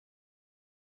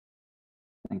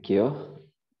Thank you.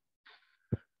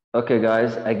 Okay,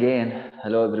 guys, again,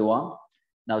 hello everyone.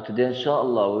 Now, today,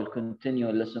 inshallah, we'll continue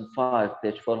lesson 5,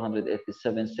 page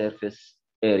 487, surface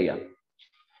area.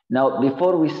 Now,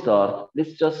 before we start,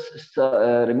 let's just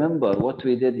remember what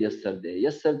we did yesterday.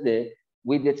 Yesterday,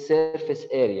 we did surface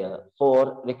area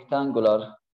for the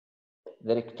rectangular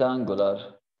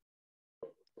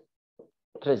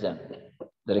prism.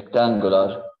 The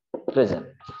rectangular prism.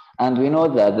 And we know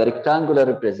that the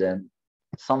rectangular prism,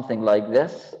 something like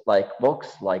this, like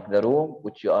box, like the room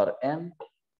which you are in,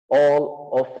 all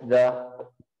of the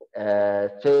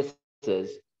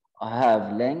faces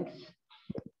have length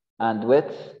and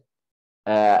width,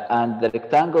 and the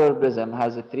rectangular prism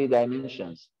has 3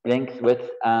 dimensions: length, width,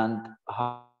 and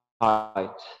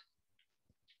height.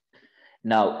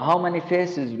 Now, how many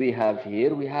faces we have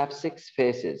here? We have 6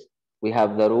 faces. We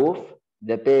have the roof,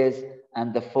 the base,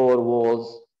 and the 4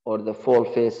 walls or the 4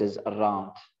 faces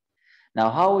around. Now,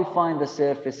 how we find the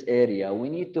surface area? We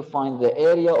need to find the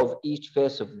area of each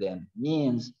face of them.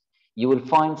 Means you will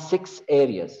find 6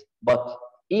 areas, but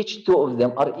each 2 of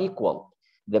them are equal.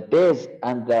 The base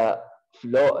and the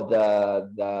floor,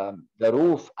 the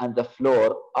roof and the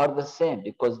floor are the same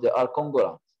because they are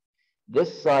congruent.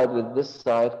 This side with this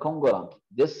side congruent.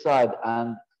 This side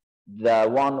and the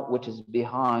one which is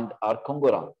behind are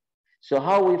congruent. So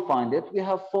how we find it? We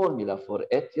have formula for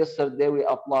it. Yesterday we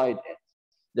applied it.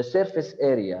 The surface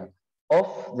area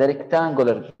of the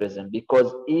rectangular prism,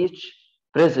 because each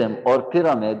prism or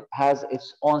pyramid has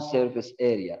its own surface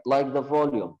area, like the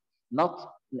volume.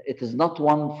 It is not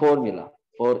one formula.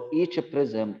 For each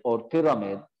prism or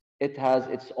pyramid, it has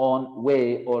its own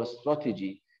way or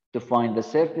strategy to find the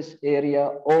surface area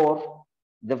or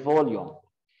the volume.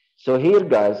 So here,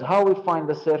 guys, how we find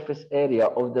the surface area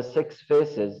of the 6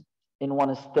 faces in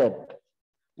one step.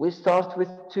 We start with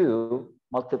 2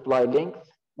 multiply length,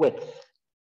 width.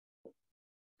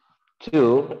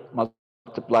 2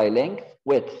 multiply length,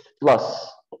 width, plus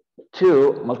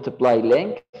 2 multiply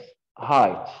length,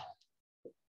 height,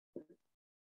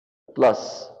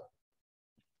 plus.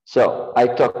 So I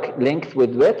took length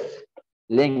with width,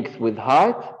 length with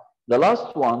height. The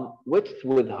last one, width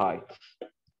with height.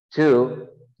 2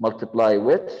 multiply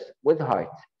width with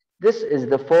height. This is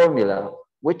the formula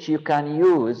which you can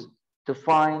use to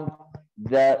find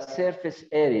the surface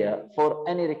area for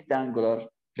any rectangular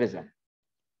prism.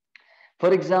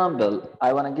 For example,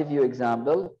 I want to give you an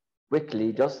example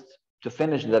quickly just to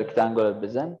finish the rectangular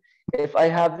prism. If I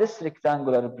have this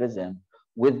rectangular prism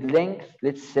with length,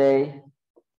 let's say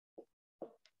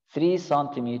 3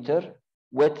 centimeter,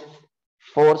 width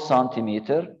 4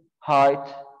 centimeter,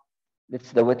 height,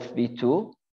 let's the width be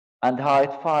 2, and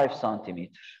height 5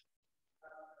 centimeter.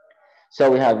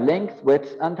 So we have length,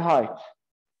 width, and height.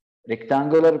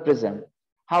 Rectangular prism.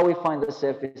 How we find the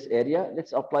surface area?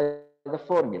 Let's apply the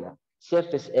formula.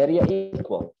 Surface area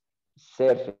equal.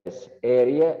 Surface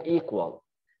area equal.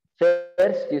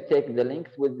 First, you take the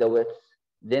length with the width,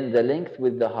 then the length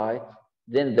with the height,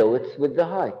 then the width with the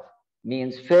height.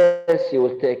 Means first you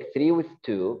will take 3 with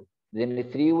 2,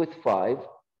 then 3 with 5,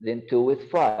 then 2 with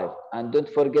 5. And don't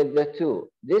forget the 2.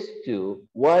 This 2,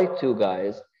 why 2,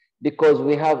 guys? Because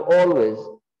we have always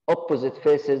opposite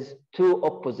faces, 2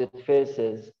 opposite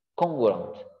faces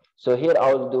congruent. So here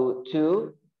I will do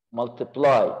 2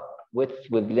 multiply width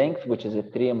with length, which is a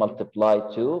 3 multiply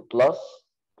 2, plus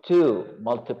 2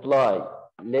 multiply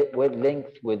with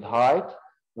length with height,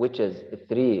 which is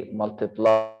 3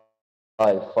 multiply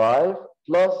 5,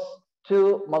 plus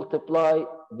 2 multiply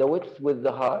the width with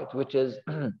the height, which is,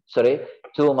 sorry,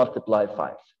 2 multiply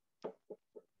 5.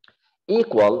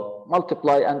 Equal,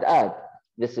 multiply and add.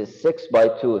 This is 6 by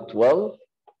 2, 12.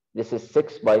 This is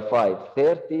 6 by 5,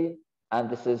 30. And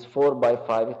this is 4 by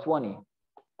 5, 20.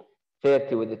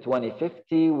 30 with the 20,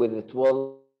 50. With the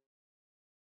 12,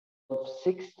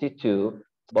 62.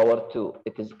 Power 2.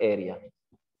 It is area.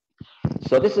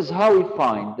 So this is how we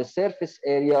find the surface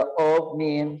area of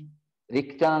mean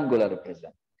rectangular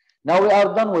prism. Now we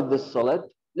are done with this solid.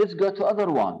 Let's go to other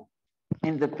one.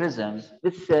 In the prisms,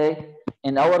 let's say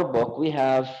in our book we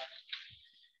have,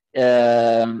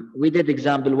 we did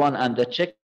example 1 and the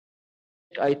check,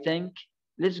 I think.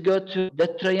 Let's go to the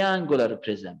triangular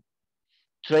prism.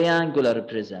 Triangular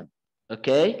prism,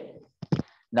 okay?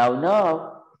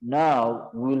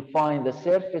 Now we'll find the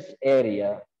surface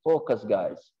area. Focus,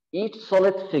 guys. Each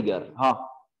solid figure,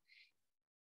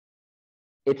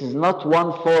 it is not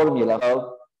one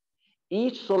formula.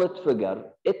 Each solid figure,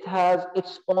 it has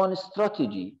its own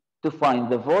strategy to find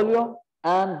the volume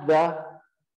and the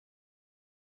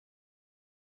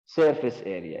surface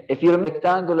area. If your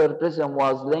rectangular prism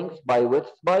was length by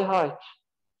width by height,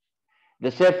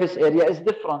 The surface area is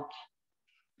different.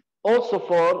 Also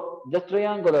for the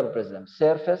triangular prism,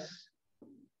 surface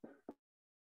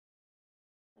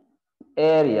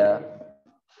area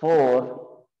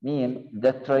for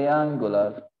the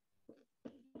triangular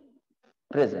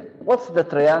prism. What's the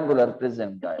triangular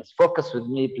prism, guys? Focus with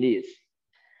me, please.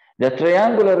 The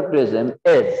triangular prism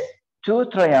is two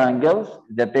triangles,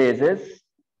 the bases.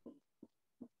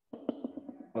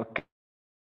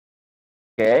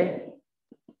 Okay.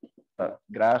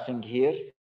 Graphing here.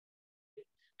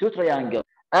 Two triangles.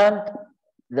 And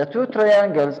the two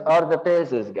triangles are the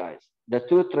bases, guys. The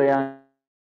two triangles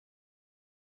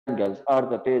are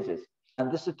the bases.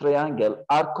 And this triangle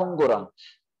are congruent.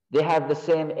 They have the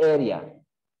same area.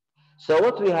 So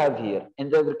what we have here, in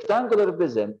the rectangular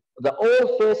prism, the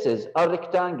all faces are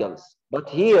rectangles. But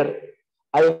here,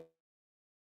 I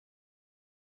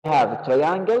have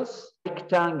triangles,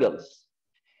 rectangles.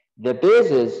 The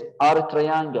bases are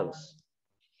triangles.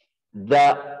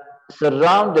 The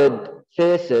surrounded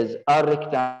faces are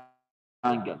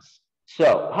rectangles.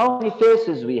 So how many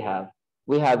faces we have?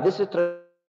 We have this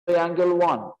triangle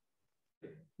 1.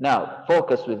 Now,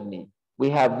 focus with me. We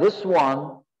have this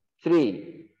one,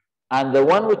 3, and the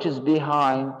one which is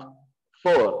behind,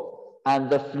 4, and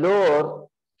the floor,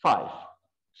 5.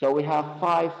 So we have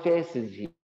 5 faces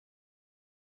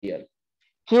here.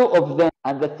 2 of them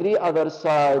and the 3 other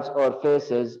sides or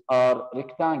faces are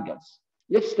rectangles.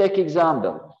 Let's take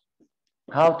example.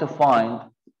 How to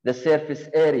find the surface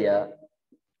area,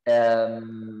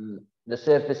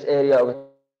 of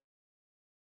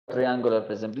triangular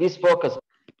prism. Please focus.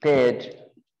 Page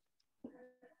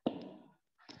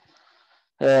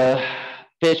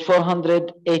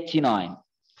 489.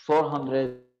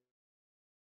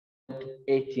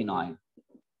 489.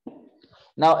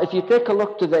 Now, if you take a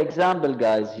look to the example,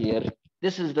 guys, here,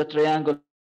 this is the triangular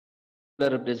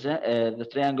prism.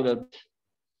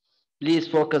 Please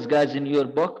focus, guys, in your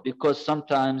book, because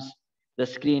sometimes the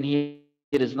screen here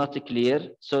is not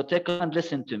clear. So take and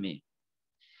listen to me.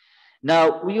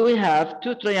 Now, we have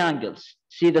two triangles.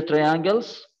 See the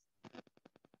triangles?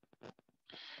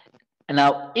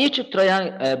 Now,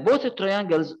 both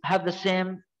triangles have the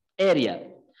same area.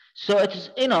 So it is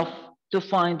enough to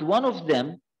find one of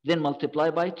them, then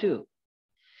multiply by 2.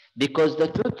 Because the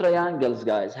two triangles,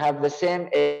 guys, have the same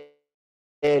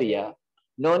area.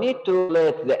 No need to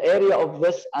calculate the area of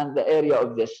this and the area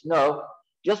of this. No,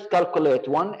 just calculate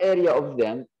one area of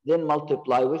them, then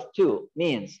multiply with 2.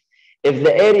 Means, if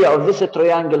the area of this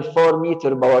triangle 4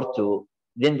 meter power 2,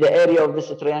 then the area of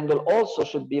this triangle also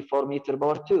should be 4 meter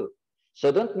power 2.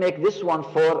 So don't make this one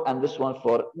 4 and this one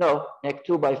 4. No, make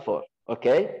 2 by 4.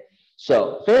 Okay?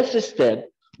 So first step,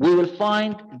 we will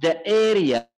find the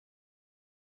area,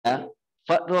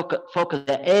 focus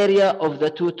the area of the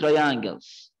two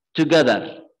triangles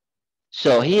together.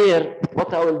 So here,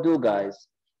 what I will do, guys,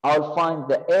 I'll find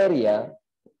the area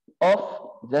of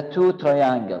the two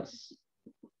triangles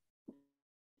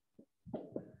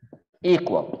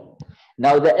equal.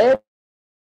 Now the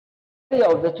area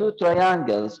of the two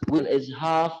triangles is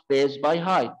half base by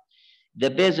height. The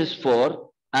base is 4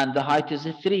 and the height is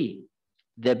 3.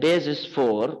 The base is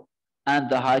 4 and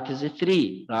the height is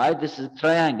 3, right? This is a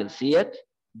triangle, see it?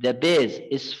 The base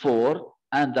is 4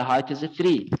 and the height is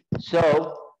 3.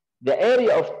 So the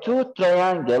area of two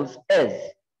triangles is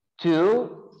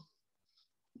 2,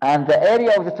 and the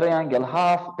area of the triangle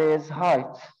half base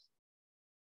height.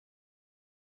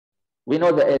 We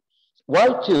know the area. Why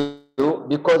 2?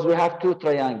 Because we have two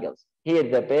triangles. Here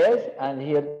the base and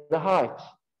here the height.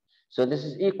 So this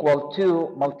is equal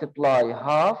to multiply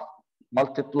half,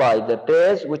 multiply the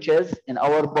base, which is in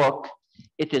our book,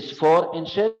 it is 4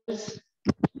 inches.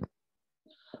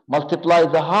 Multiply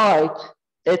the height,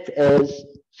 it is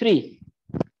 3.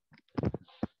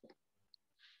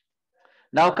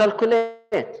 Now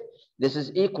calculate. This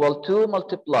is equal to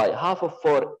multiply half of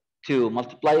 4, 2,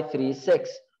 multiply 3, 6,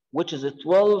 which is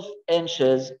 12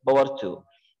 inches power 2.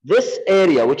 This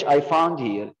area, which I found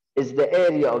here, is the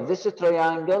area of this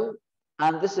triangle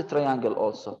and this triangle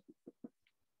also.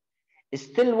 It's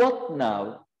still what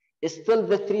now? It's still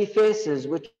the 3 faces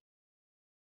which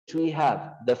we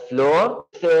have, the floor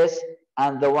face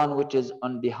and the one which is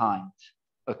on behind.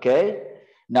 Okay?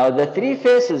 Now the 3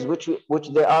 faces which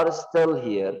they are still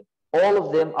here, all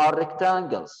of them are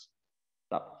rectangles.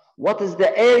 What is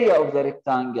the area of the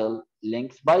rectangle?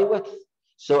 Length by width.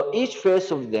 So each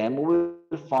face of them we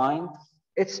will find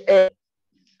its area.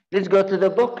 Let's go to the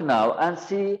book now and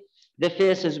see the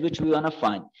faces which we want to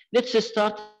find. Let's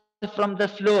start from the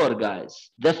floor,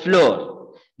 guys. The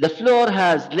floor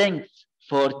has length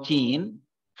 14,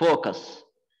 focus,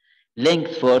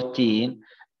 length 14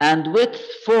 and width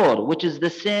 4, which is the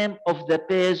same of the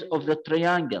base of the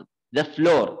triangle, the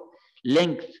floor,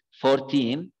 length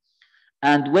 14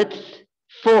 and width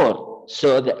 4.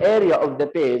 So the area of the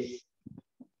base,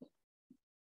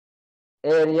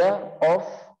 the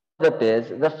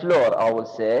floor, I will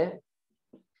say,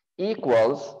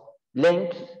 equals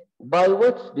length by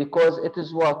width, because it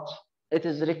is what? It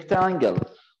is rectangle,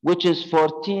 which is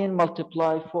 14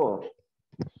 multiply 4.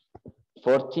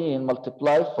 14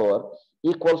 multiply 4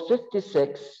 equals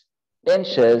 56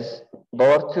 inches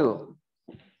power 2.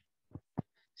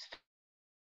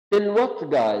 Still what,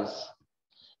 guys?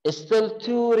 Still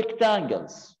two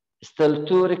rectangles. Still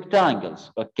two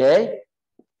rectangles, okay?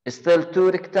 Still two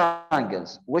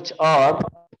rectangles, which are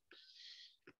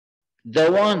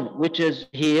the one which is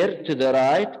here to the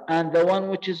right and the one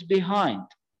which is behind.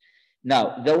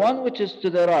 Now, the one which is to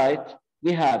the right,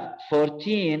 we have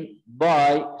 14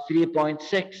 by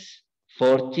 3.6.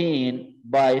 14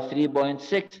 by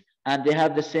 3.6, and they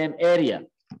have the same area.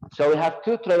 So we have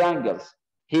two triangles.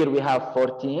 Here we have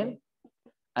 14,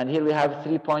 and here we have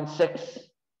 3.6,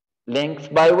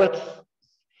 length by width.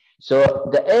 So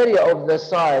the area of the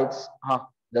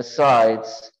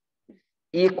sides,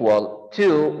 equal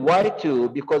to, why 2?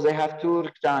 Because I have two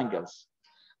rectangles.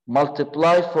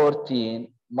 Multiply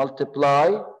 14,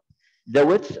 multiply, the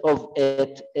width of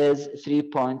it is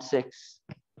 3.6.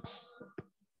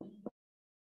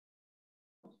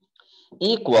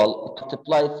 Equal,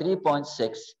 multiply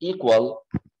 3.6 equal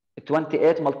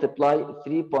 28 multiply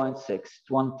 3.6.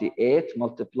 28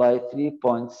 multiply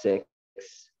 3.6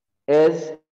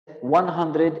 is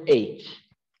 108.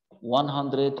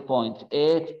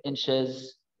 100.8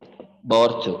 inches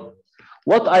power 2.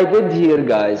 What I did here,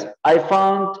 guys, I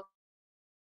found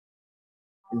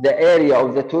the area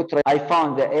of the two triangles. I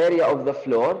found the area of the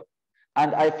floor,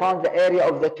 and I found the area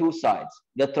of the two sides.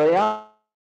 The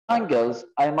triangles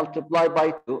I multiply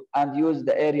by 2 and use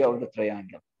the area of the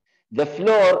triangle. The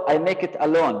floor I make it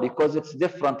alone because it's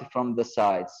different from the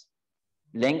sides.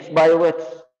 Length by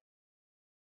width.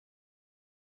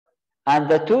 And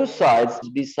the two sides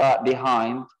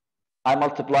behind, I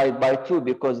multiplied by 2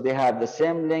 because they have the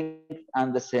same length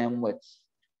and the same width.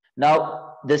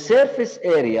 Now, the surface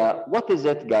area, what is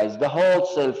it, guys? The whole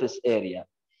surface area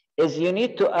is, you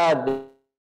need to add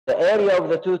the area of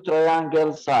the two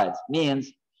triangle sides.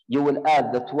 Means you will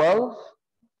add the 12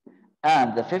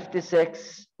 and the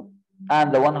 56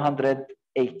 and the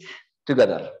 108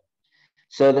 together.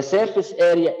 So the surface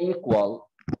area equal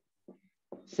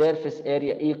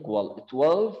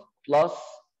 12 plus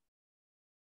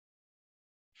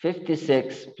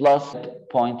 56 plus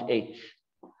 0.8.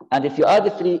 And if you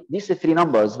add these three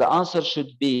numbers, the answer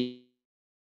should be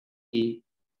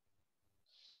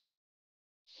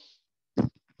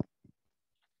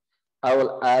I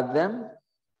will add them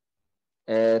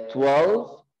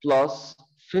 12 plus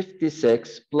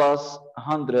 56 plus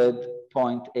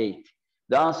 100.8.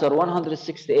 The answer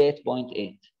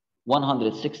 168.8.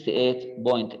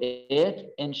 168.8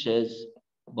 inches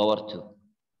power 2.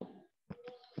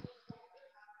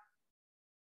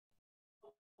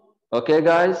 Okay,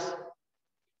 guys?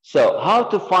 So how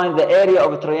to find the area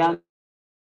of a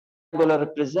triangular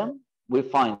prism? We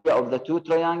find the area of the two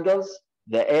triangles,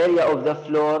 the area of the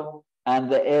floor, and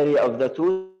the area of the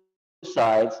two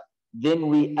sides. Then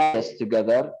we add this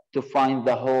together to find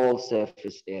the whole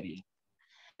surface area.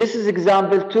 This is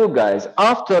example 2, guys.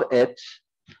 After it,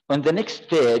 on the next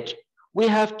page, we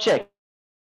have check.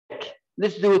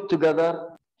 Let's do it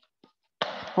together.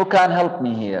 Who can help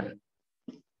me here?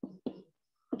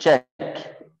 Check.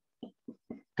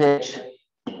 Page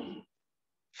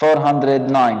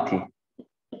 490.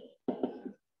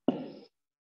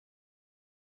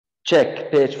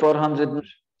 Check page 400.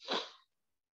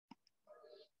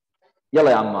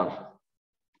 يلا يا عمار.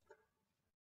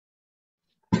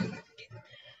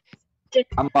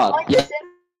 عمار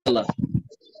يلا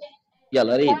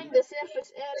يلا read. Find the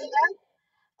surface area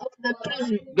of the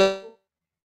prism.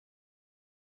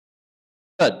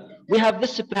 Good. We have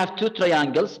two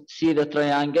triangles. See the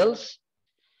triangles?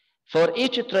 For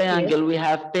each triangle, yes, we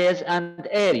have base and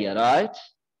area, right?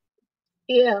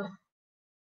 Yeah.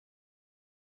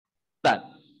 But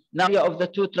now area of the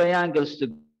two triangles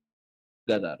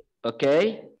together,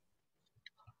 okay?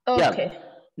 Okay. Yeah.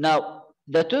 Now,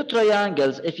 the two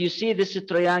triangles, if you see this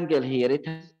triangle here, it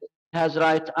has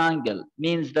right angle,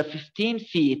 means the 15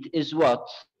 feet is what?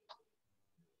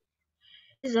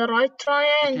 Is a right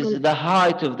triangle. It is the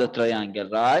height of the triangle,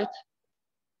 right?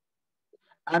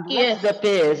 And yes, what's the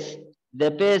base? The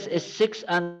base is 6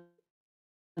 and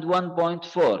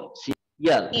 1.4. See?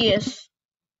 Yeah. Yes.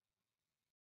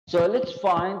 So let's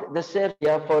find the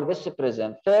area for this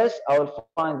prism. First, I will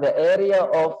find the area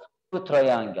of two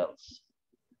triangles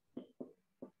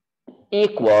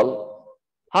equal.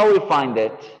 How we find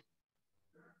it?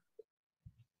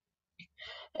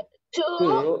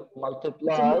 2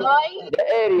 multiply the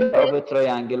area of a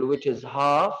triangle, which is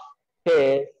half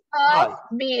base height,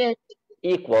 base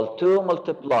equal 2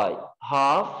 multiply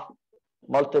half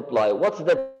multiply. What's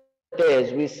the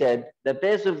base? We said the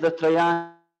base of the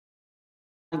triangle,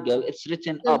 it's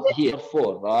written up here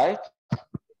 4, right?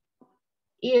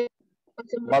 Yeah.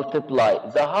 Multiply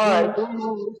the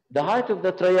height of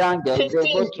the triangle, 15.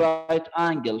 they both right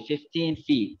angle, 15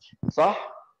 feet, صح?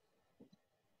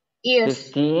 Yes.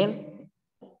 15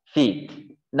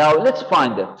 feet. Now let's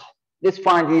find it. Let's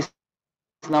find these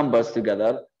numbers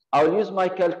together. I'll use my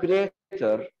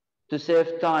calculator to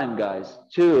save time, guys.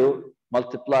 2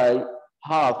 multiply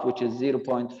half, which is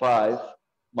 0.5,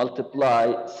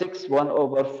 multiply 6,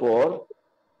 1/4,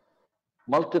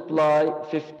 multiply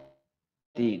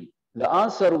 15. The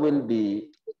answer will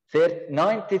be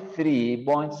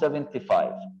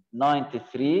 93.75.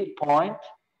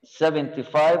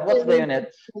 93.75. What's the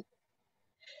unit?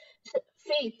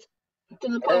 Feet to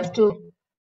the power 2.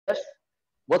 Yes.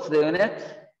 What's the unit?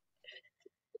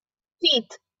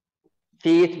 Feet.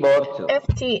 Feet power 2.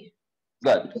 FT.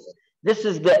 Good. This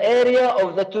is the area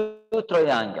of the two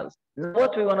triangles. Now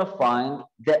what we want to find,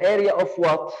 the area of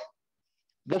what?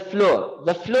 The floor.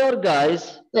 The floor,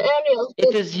 guys, the area of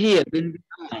it is here in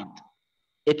behind.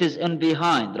 It is in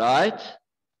behind, right?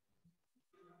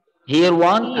 Here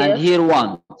one and here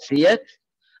one. See it?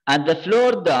 And the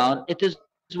floor down, it is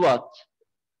what?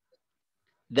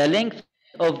 The length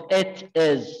of it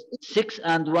is 6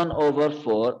 and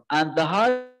 1/4, and the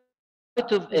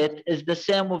height of it is the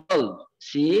same of 12.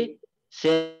 See?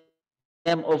 Same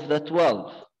of the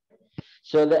 12.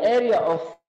 So the area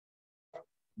of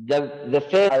the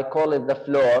face, I call it the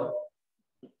floor,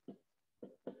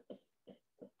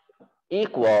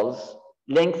 equals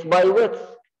length by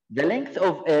width. The length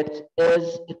of it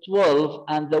is 12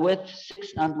 and the width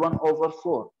 6 and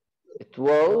 1/4.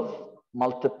 12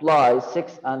 multiply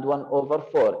 6 and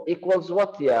 1/4 equals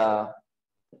what? Yeah.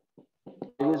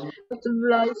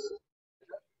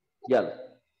 Yeah.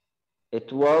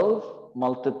 12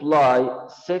 multiply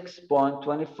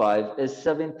 6.25 is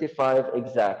 75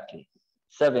 exactly.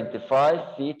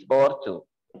 75 feet power 2.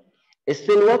 Is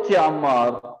still what, ya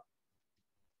Ammar?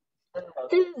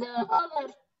 Still the other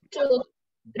two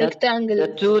rectangles. The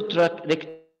two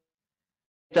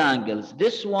rectangles.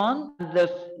 This one,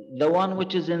 the one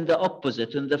which is in the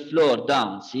opposite, on the floor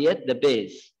down. See it? The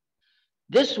base.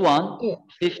 This one,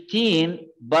 15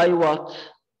 by what?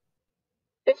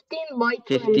 15 by 12.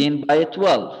 15 by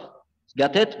 12.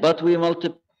 Got it? But we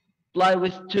multiply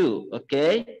with 2,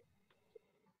 okay?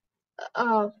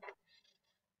 So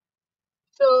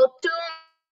 2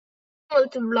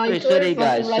 multiply 12. Sorry,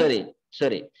 guys,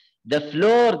 sorry. The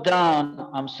floor down,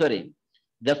 I'm sorry.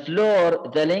 The floor,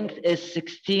 the length is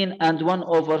 16 and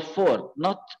 1/4,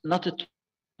 not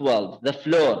 12. The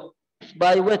floor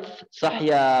by width. صح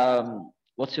يا,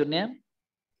 what's your name?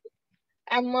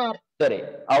 Ammar. Sorry,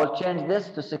 I will change this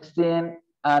to 16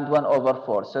 and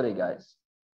 1/4. Sorry, guys.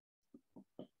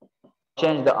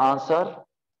 Change the answer.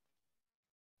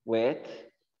 Wait.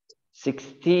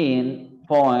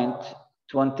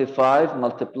 16.25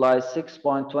 multiply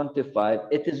 6.25.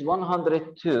 It is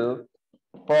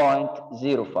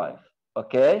 102.05.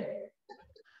 Okay.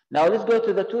 Now let's go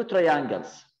to the two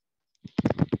triangles.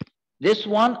 This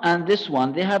one and this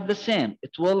one, they have the same.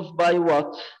 12 by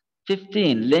what?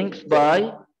 15. Length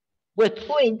by width,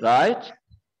 right?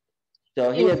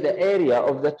 So here the area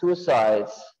of the two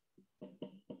sides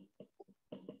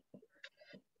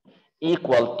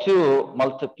equal to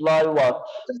multiply what?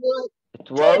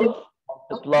 12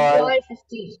 multiply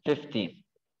 15.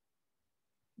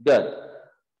 Good.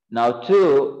 Now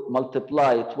 2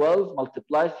 multiply 12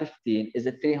 multiply 15 is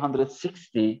a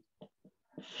 360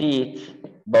 feet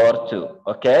power 2.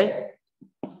 Okay.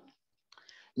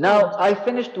 Now I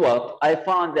finished what? I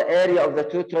found the area of the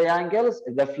two triangles,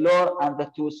 the floor and the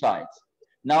two sides.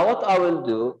 Now what I will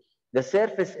do, the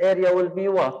surface area will be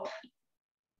what?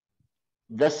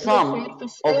 The sum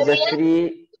of the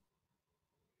three.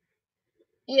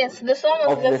 Yes, the sum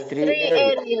of the three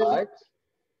areas. Right?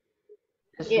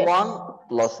 This one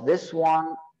plus this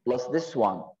one plus this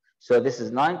one. So this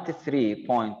is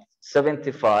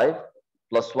 93.75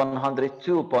 plus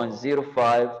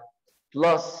 102.05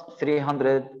 plus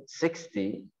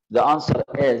 360. The answer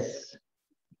is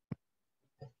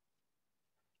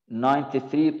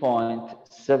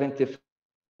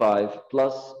 93.75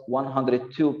 plus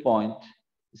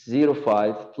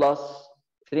 102.05 plus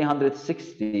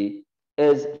 360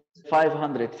 is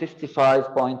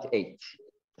 555.8.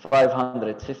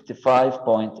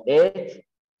 555.8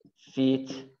 feet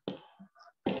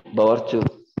power 2.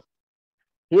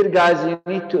 Here, guys, you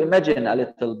need to imagine a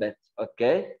little bit,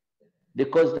 okay?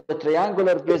 Because the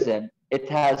triangular prism, it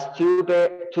has two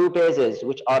bases,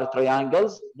 which are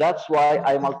triangles. That's why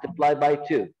I multiply by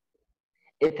 2.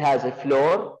 It has a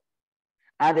floor,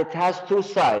 and it has two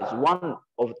sides, one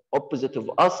of opposite of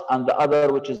us and the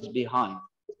other which is behind,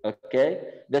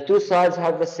 okay? The two sides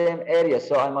have the same area,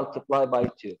 so I multiply by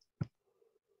 2.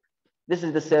 This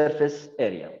is the surface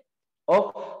area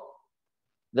of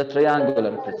the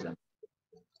triangular prism.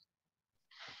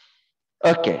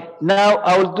 Okay, now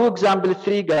I will do example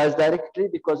 3, guys, directly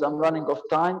because I'm running out of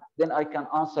time. Then I can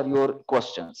answer your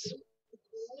questions.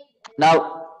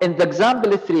 Now, in the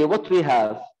example 3, what we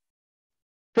have?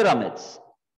 Pyramids.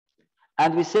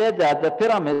 And we said that the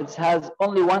pyramids has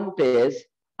only one base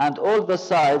and all the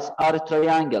sides are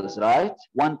triangles, right?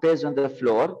 One base on the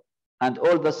floor and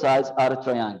all the sides are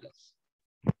triangles.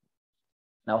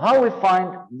 Now, how we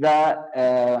find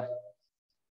the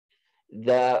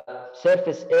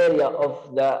surface area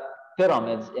of the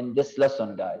pyramids in this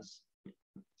lesson, guys?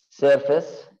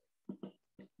 Surface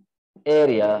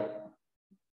area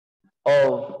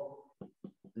of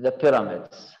the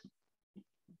pyramids.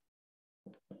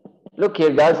 Look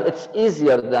here, guys, it's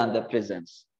easier than the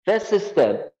prisms. First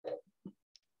step,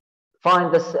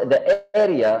 find the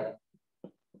area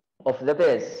of the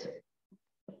base.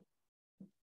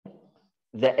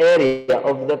 The area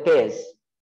of the base.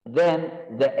 Then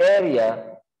the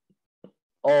area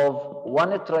of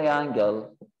one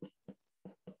triangle.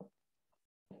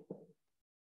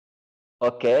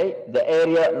 Okay, the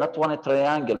area, not one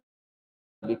triangle,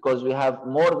 because we have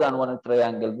more than one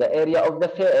triangle. The area of the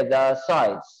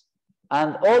sides.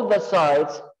 And all the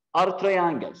sides are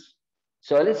triangles.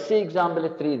 So let's see example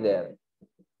 3 there.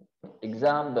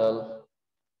 Example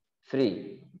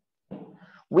 3.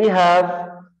 We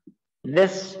have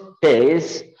this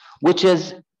base, which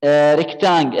is a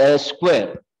rectangle, a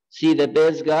square. See the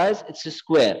base, guys? It's a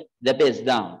square, the base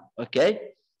down,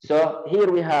 okay? So here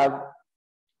we have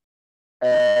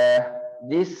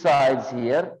these sides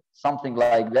here, something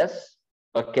like this,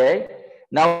 okay?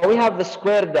 Now we have the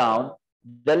square down.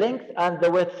 The length and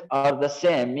the width are the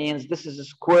same, means this is a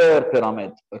square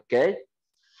pyramid, okay?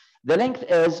 The length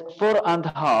is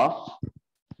 4.5,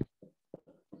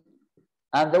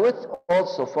 and the width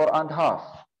also 4.5,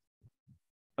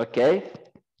 okay?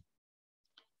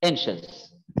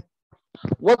 Inches.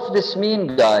 What's this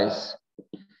mean, guys?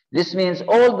 This means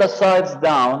all the sides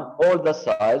down, all the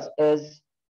sides is,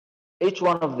 each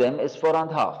one of them is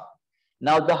 4.5.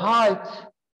 Now the height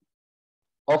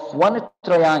of one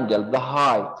triangle, the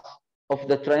height of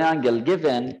the triangle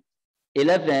given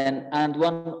 11 and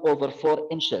 1/4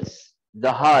 inches.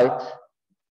 The height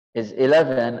is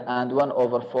 11 and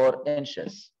 1/4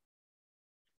 inches.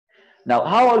 Now,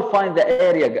 how I'll find the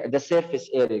area, the surface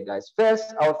area, guys?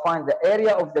 First, I'll find the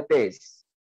area of the base.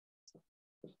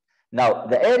 Now,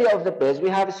 the area of the base, we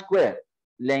have a square,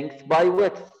 length by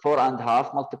width,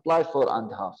 4.5 multiply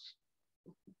 4.5.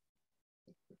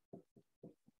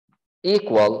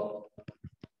 Equal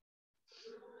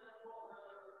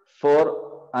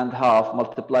 4.5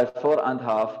 multiply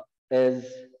 4.5 is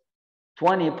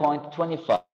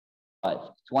 20.25.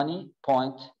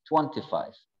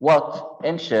 20.25. What?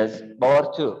 Inches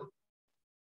power 2.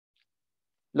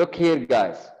 Look here,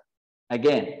 guys.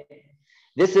 Again,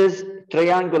 this is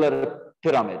triangular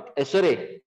pyramid.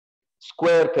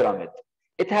 Square pyramid.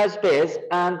 It has base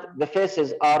and the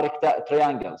faces are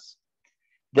triangles.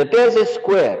 The base is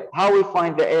square. How we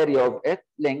find the area of it?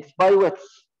 Length by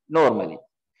width, normally.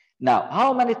 Now,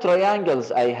 how many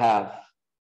triangles I have?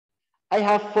 I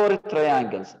have 4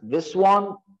 triangles. This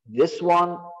one, this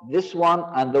one, this one,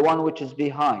 and the one which is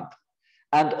behind.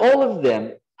 And all of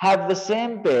them have the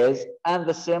same base and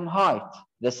the same height.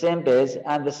 The same base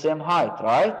and the same height,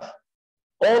 right?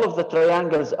 All of the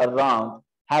triangles around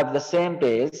have the same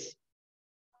base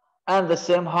and the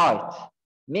same height.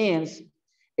 Means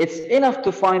it's enough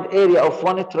to find area of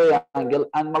one triangle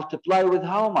and multiply with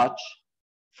how much?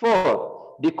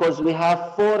 4, because we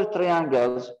have 4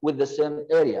 triangles with the same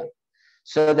area.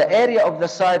 So the area of the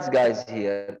sides, guys,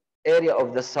 here, area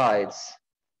of the sides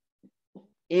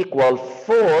equal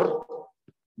 4,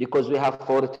 because we have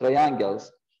 4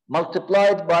 triangles,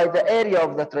 multiplied by the area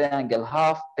of the triangle,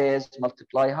 half base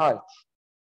multiply height.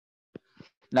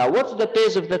 Now, what's the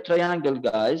base of the triangle,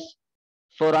 guys?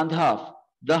 4.5.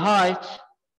 The height,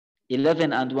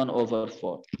 11 and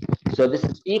 1/4. So this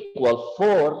is equal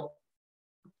 4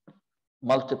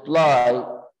 multiply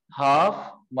half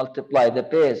multiply the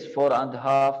base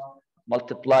 4.5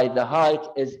 multiply the height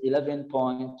is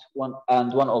 11.1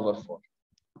 and 1 over 4.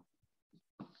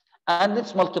 And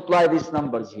let's multiply these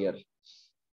numbers here.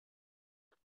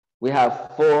 We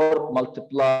have 4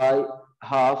 multiply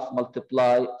half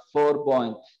multiply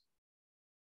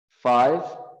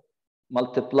 4.5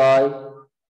 multiply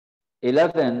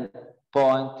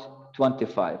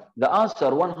 11.25. The answer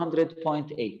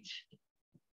 100.8.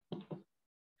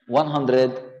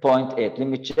 100.8. Let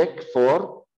me check.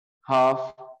 4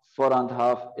 half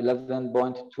 4.5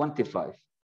 11.25.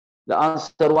 The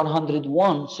answer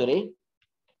 101. Sorry.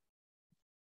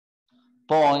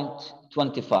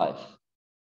 0.25.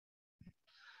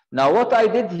 Now what I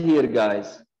did here,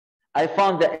 guys, I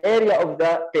found the area of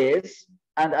the base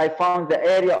and I found the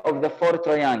area of the 4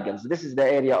 triangles. This is the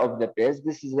area of the base.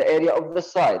 This is the area of the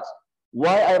sides.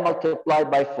 Why I multiplied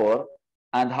by 4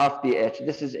 and half pH?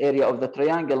 This is area of the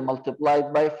triangle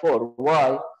multiplied by 4.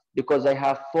 Why? Because I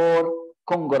have 4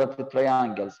 congruent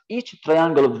triangles. Each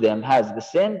triangle of them has the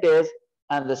same base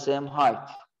and the same height.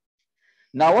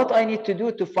 Now what I need to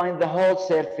do to find the whole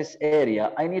surface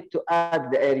area, I need to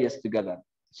add the areas together.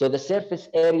 So the surface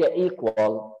area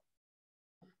equal,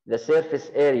 the surface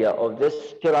area of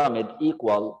this pyramid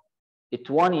equal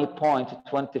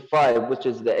 20.25, which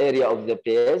is the area of the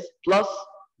base, plus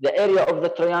the area of the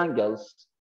triangles,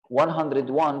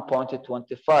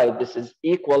 101.25. This is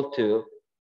equal to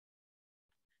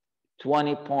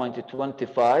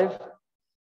 20.25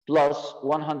 plus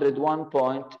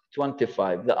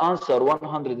 101.25. The answer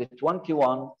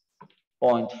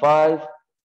 121.5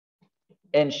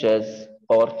 inches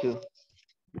or 2.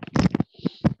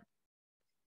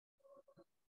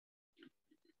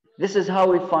 This is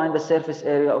how we find the surface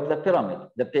area of the pyramid.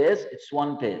 The base, it's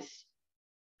one base.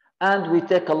 And we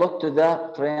take a look to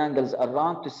the triangles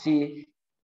around to see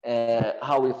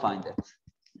how we find it.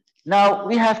 Now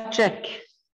we have check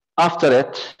after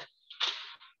it.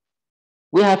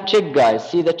 We have check, guys.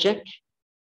 See the check?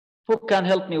 Who can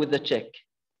help me with the check?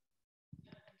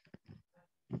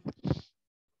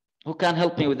 Who can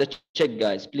help me with the check,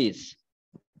 guys, please?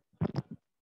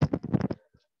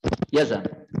 Yazan.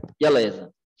 Yalla,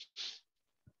 Yazan.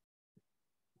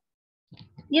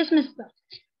 Yes, mister.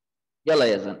 Yalla,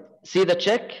 Yazan. See the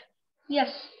check?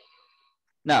 Yes.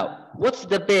 Now, what's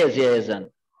the base, Yazan?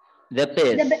 The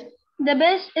base. The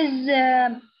base is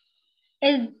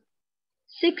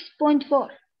 6.4.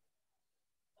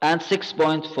 And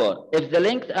 6.4. If the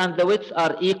length and the width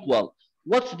are equal,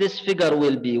 what's this figure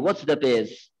will be? What's the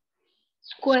base?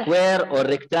 Square. Square or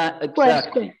rectangle?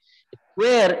 Exactly.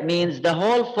 Square means the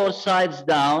whole 4 sides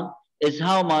down is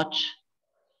how much?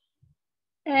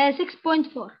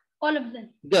 6.4. All of them.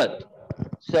 Good.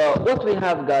 So what we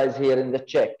have, guys, here in the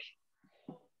check.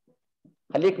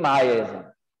 خليك معايا يا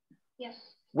زلمة. Yes.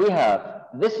 We have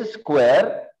this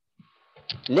square,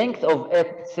 length of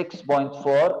it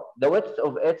 6.4, the width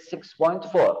of it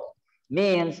 6.4.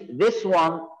 Means this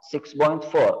one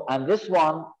 6.4 and this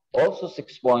one also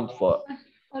 6.4.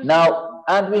 Now,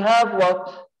 and we have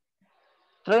what?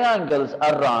 Triangles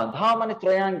around. How many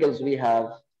triangles we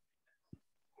have?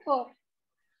 4.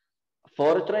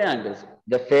 4 triangles.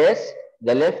 The face,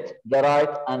 the left, the right,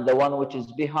 and the one which is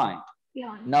behind.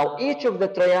 Behind. Now, each of the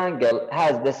triangle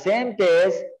has the same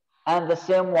base and the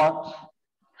same what?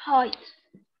 Height.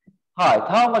 Height.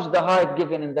 How much the height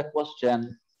given in the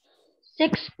question?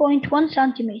 6.1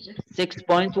 centimeters.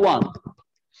 6.1.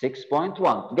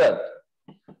 6.1. Good.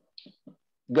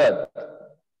 Good.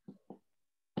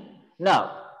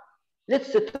 Now,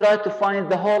 let's try to find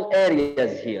the whole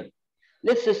areas here.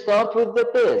 Let's start with the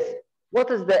base. What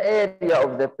is the area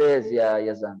of the base, ya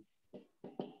Yazan?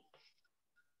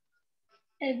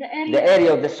 The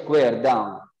area of the square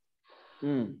down.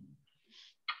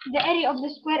 The area of the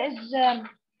square is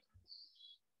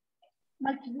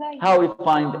multiplied. How we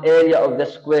find area of the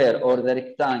square or the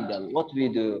rectangle? What we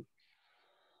do?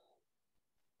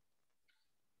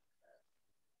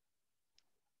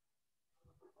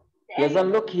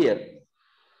 Yazan, look here.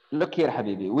 Look here,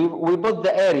 Habibi. We put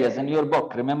the areas in your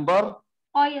book, remember?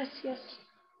 Oh, yes, yes.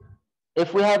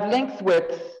 If we have length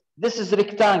width, this is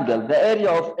rectangle. The area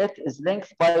of it is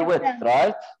length by width,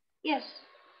 right? Yes.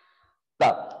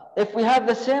 But if we have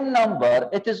the same number,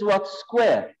 it is what?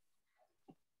 Square.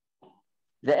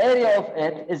 The area of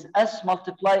it is S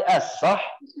multiply S, صح?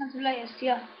 S multiply S,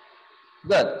 yeah.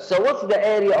 Good. So what's the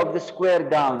area of the square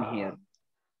down here?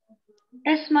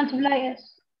 S multiply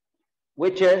S.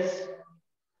 Which is?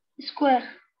 Square.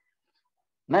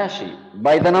 ماشي.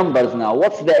 By the numbers now.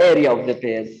 What's the area of the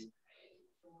base?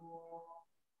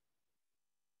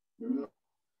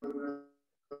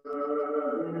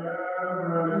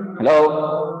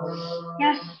 Hello?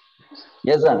 Yes.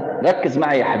 يزن ركز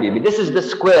معي يا حبيبي. This is the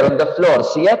square on the floor.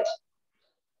 See it?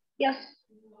 Yes.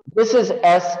 This is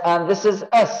S and this is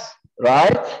S,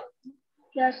 right?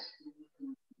 Yes.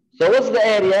 So what's the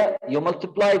area? You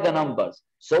multiply the numbers.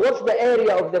 So what's the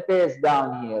area of the base down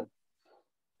here?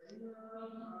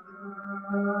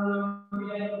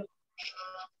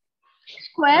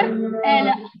 Square.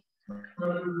 لا.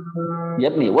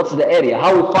 Yep, what's the area?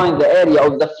 How we find the area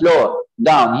of the floor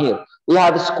down here? We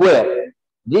have a square.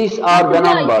 These are the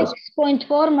numbers.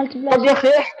 6.4 multiply. طب يا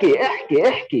أخي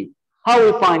احكي. How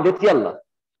we find it? يلا.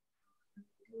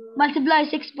 Multiply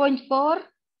 6.4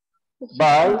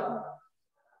 by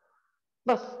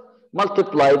بس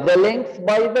multiply the length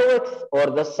by the width or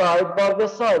the side by the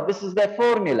side. This is the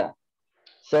formula.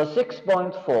 So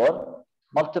 6.4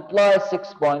 multiply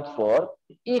 6.4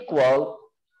 equal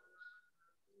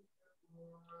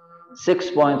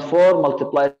 6.4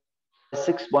 multiply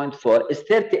 6.4 is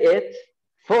 38,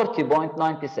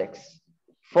 40.96.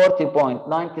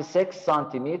 40.96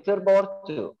 centimeter per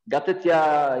 2. Got it,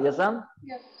 Yazan?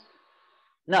 Yes.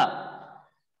 Now,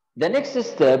 the next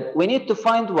step, we need to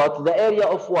find what? The area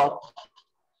of what?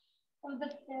 Of the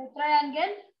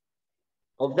triangle.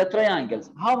 Of the triangles.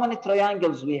 How many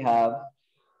triangles we have?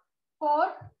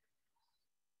 4.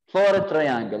 4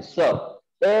 triangles. So,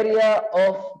 area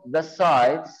of the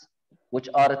sides, which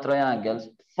are triangles,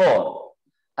 4.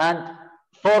 And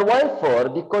 4, why 4?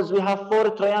 Because we have 4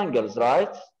 triangles,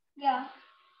 right? Yeah.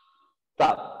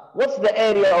 Stop. What's the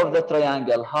area of the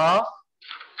triangle? Half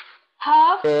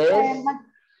is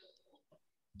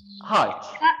height.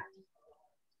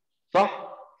 صح؟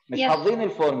 مش حافظين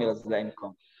الفورمولاز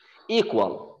لعندكم.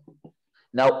 Equal.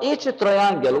 Now each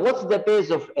triangle, what's the base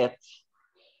of it?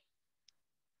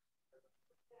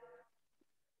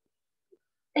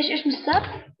 ايش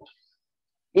مستر؟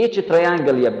 Each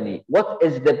triangle يا ابني, what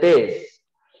is the base?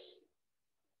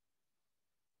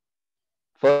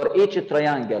 For each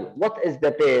triangle, what is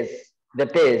the base? The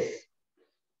base.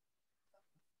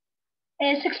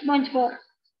 6.4.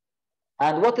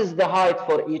 And what is the height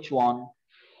for each one?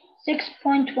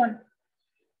 6.1.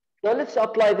 So let's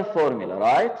apply the formula,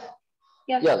 right?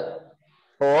 Yes. Yes.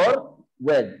 4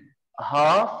 with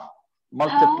half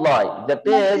multiply the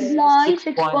base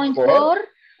multiply 6.4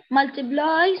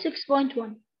 multiply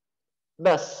 6.1.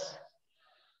 Bas.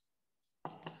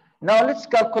 Now let's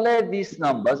calculate these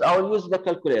numbers. I will use the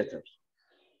calculator.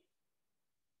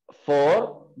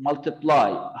 4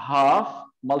 multiply half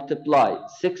multiply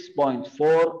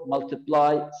 6.4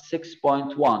 multiply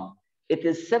 6.1. It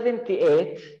is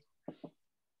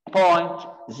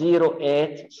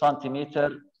 78.08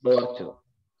 centimeter per 2.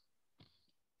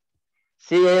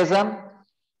 See, Yazan?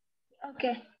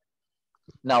 Okay.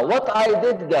 Now, what I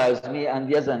did, guys, me and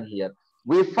Yazan here,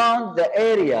 we found the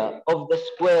area of the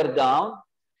square down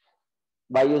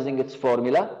by using its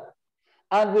formula,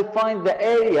 and we find the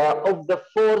area of the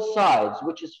 4 sides,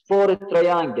 which is 4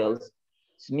 triangles.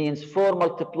 This means 4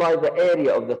 multiply the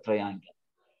area of the triangle.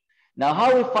 Now,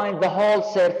 how we find the whole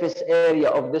surface area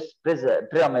of this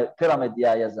pyramid,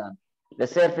 ya Yazan? The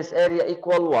surface area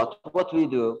equal what? What we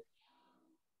do?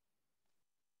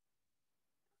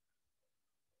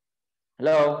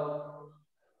 Hello?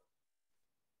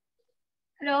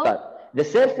 Hello? But the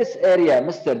surface area,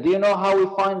 mister, do you know how we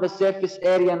find the surface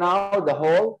area now, the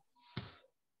whole?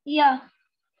 Yeah.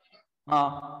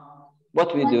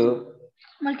 What we do?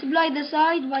 Multiply the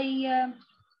side by...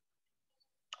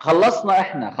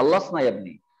 خلصنا يا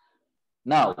ابني.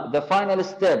 Now, the final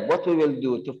step, what we will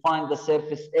do to find the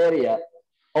surface area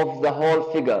of the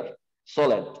whole figure,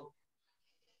 solid.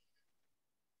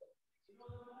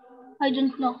 I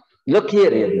don't know. Look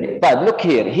here, يا ابني. But look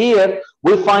here. Here,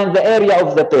 we find the area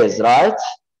of the base, right?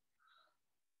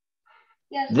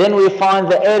 Yes. Then we find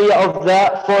the area of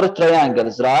the 4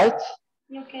 triangles, right?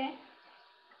 Okay.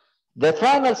 The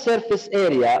final surface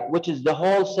area, which is the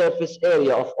whole surface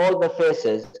area of all the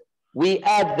faces, we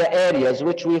add the areas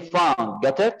which we found.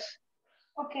 Got it?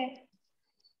 Okay.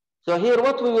 So here,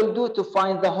 what we will do to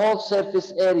find the whole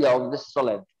surface area of this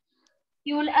solid?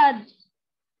 You will add.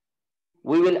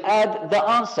 We will add the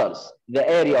answers, the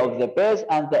area of the base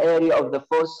and the area of the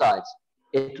 4 sides.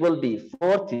 It will be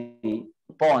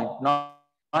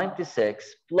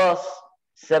 40.96 plus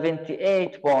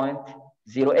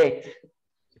 78.08.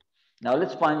 Now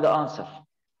let's find the answer.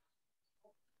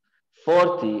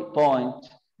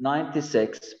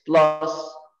 40.96 plus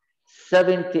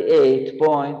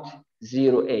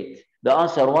 78.08. The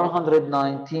answer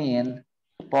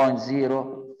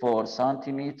 119.04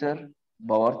 centimeter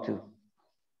power 2.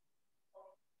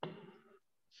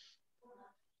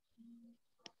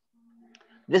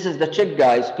 This is the check,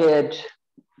 guys, page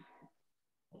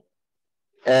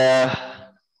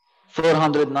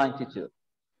 492.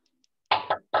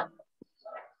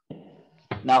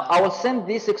 Now, I will send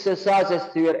these exercises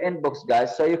to your inbox,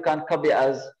 guys, so you can copy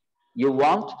as you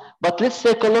want. But let's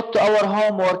take a look to our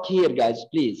homework here, guys,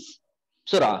 please.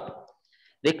 بسرعة.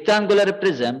 Rectangular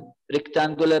prism,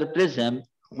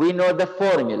 we know the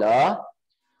formula.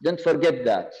 Don't forget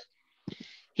that.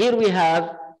 Here we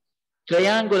have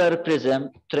triangular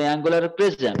prism.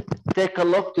 Take a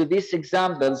look to these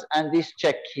examples and this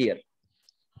check here.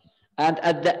 And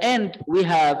at the end, we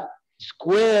have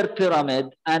square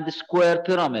pyramid and square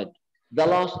pyramid. The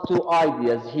last two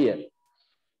ideas here.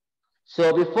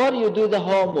 So before you do the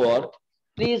homework,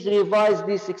 please revise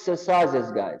these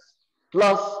exercises, guys.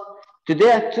 Plus,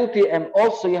 today at 2 p.m.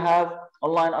 also you have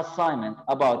online assignment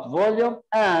about volume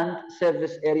and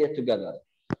surface area together.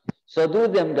 So do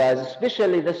them, guys,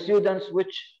 especially the students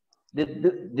which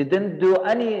didn't do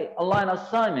any online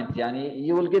assignment. Yani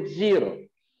you will get 0.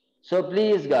 So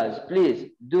please, guys,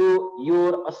 please do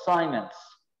your assignments.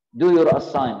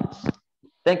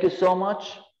 Thank you so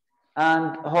much,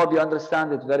 and hope you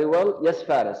understand it very well. Yes,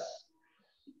 Faris.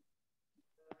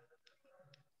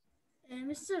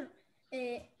 Mr.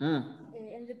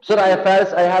 Sorry,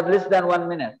 Faris, I have less than 1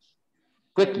 minute.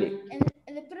 Quickly.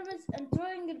 In the pyramids and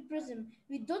triangle prism,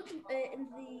 we don't, in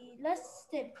the last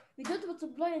step, we don't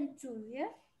multiply in 2,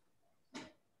 yeah?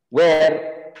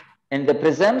 Where? In the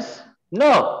prisms?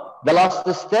 No. The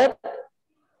last step?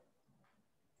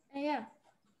 Yeah.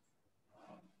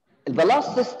 The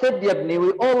last step, Yabni,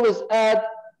 we always add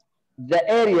the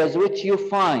areas which you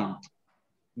find.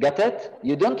 Got it?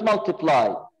 You don't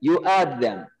multiply, you add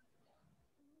them.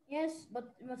 Yes,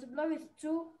 but multiply with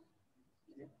 2.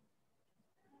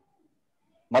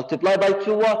 Multiply by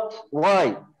 2 what?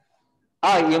 Why?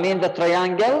 You mean the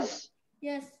triangles?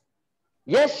 Yes.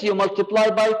 Yes, you multiply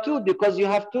by 2 because you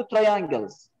have 2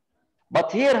 triangles. But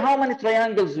here, how many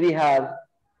triangles we have?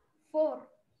 4.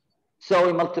 So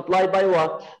we multiply by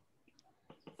what?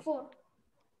 4.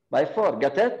 By 4,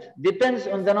 got it? Depends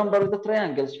on the number of the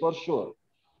triangles, for sure.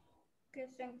 Okay,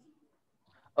 thanks.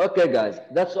 Okay, guys,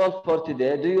 that's all for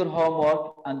today. Do your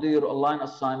homework and do your online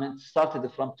assignment. Started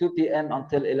from 2 p.m.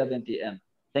 until 11 p.m.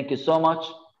 Thank you so much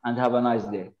and have a nice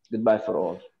day. Goodbye for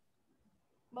all.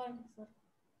 Bye, sir.